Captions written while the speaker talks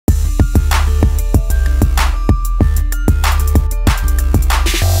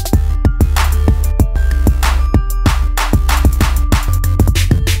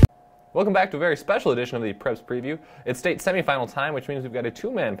Welcome back to a very special edition of the Preps Preview. It's state semifinal time, which means we've got a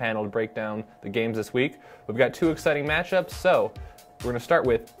two-man panel to break down the games this week. We've got two exciting matchups, so we're going to start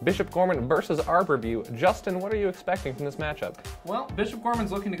with Bishop Gorman versus Arborview. Justin, what are you expecting from this matchup? Well, Bishop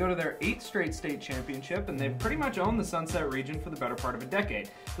Gorman's looking to go to their 8th straight state championship, and they've pretty much owned the Sunset region for the better part of a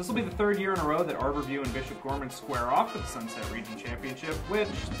decade. This will be the third year in a row that Arborview and Bishop Gorman square off for the Sunset region championship, which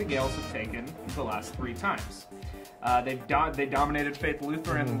the Gales have taken the last 3 times. They dominated Faith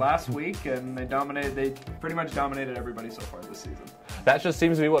Lutheran last week, and they pretty much dominated everybody so far this season. That just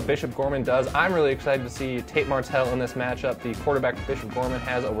seems to be what Bishop Gorman does. I'm really excited to see Tate Martell in this matchup. The quarterback for Bishop Gorman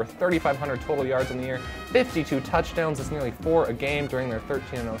has over 3,500 total yards in the year, 52 touchdowns. It's nearly 4 a game during their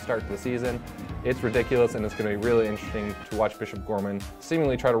 13-0 start to the season. It's ridiculous, and it's going to be really interesting to watch Bishop Gorman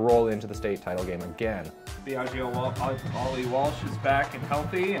seemingly try to roll into the state title game again. Biagio Ollie Walsh is back and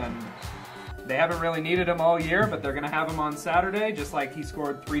healthy, and they haven't really needed him all year, but they're going to have him on Saturday, just like he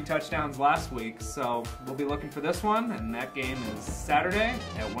scored 3 touchdowns last week. So we'll be looking for this one, and that game is Saturday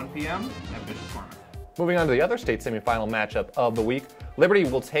at 1 p.m. at Bishop Gorman. Moving on to the other state semifinal matchup of the week, Liberty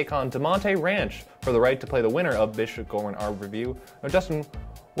will take on DeMonte Ranch for the right to play the winner of Bishop Gorman Arborview. Now, Justin,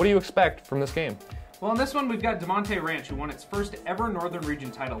 what do you expect from this game? Well, in this one, we've got DeMonte Ranch, who won its first ever Northern Region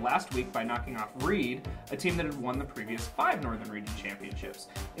title last week by knocking off Reed, a team that had won the previous 5 Northern Region championships.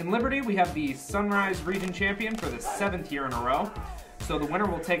 In Liberty, we have the Sunrise Region champion for the 7th year in a row. So the winner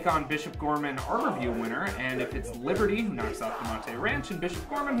will take on Bishop Gorman Arborview winner, and if it's Liberty who knocks off DeMonte Ranch and Bishop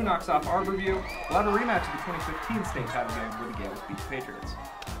Gorman who knocks off Arborview, we'll have a rematch of the 2015 state title game where the Gales beat the Patriots.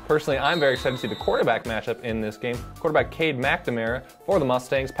 Personally, I'm very excited to see the quarterback matchup in this game. Quarterback Cade McNamara for the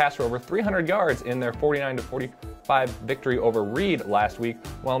Mustangs passed for over 300 yards in their 49-45 victory over Reed last week,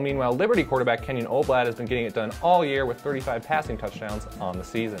 while meanwhile Liberty quarterback Kenyon Oblad has been getting it done all year with 35 passing touchdowns on the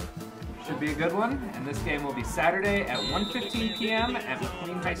season. Should be a good one, and this game will be Saturday at 1:15 p.m. at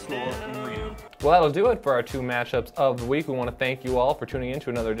McLean High School in Reno. Well, that'll do it for our 2 matchups of the week. We want to thank you all for tuning in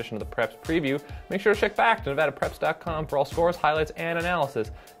to another edition of the Preps Preview. Make sure to check back to NevadaPreps.com for all scores, highlights, and analysis.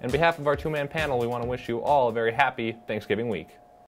 On behalf of our 2-man panel, we want to wish you all a very happy Thanksgiving week.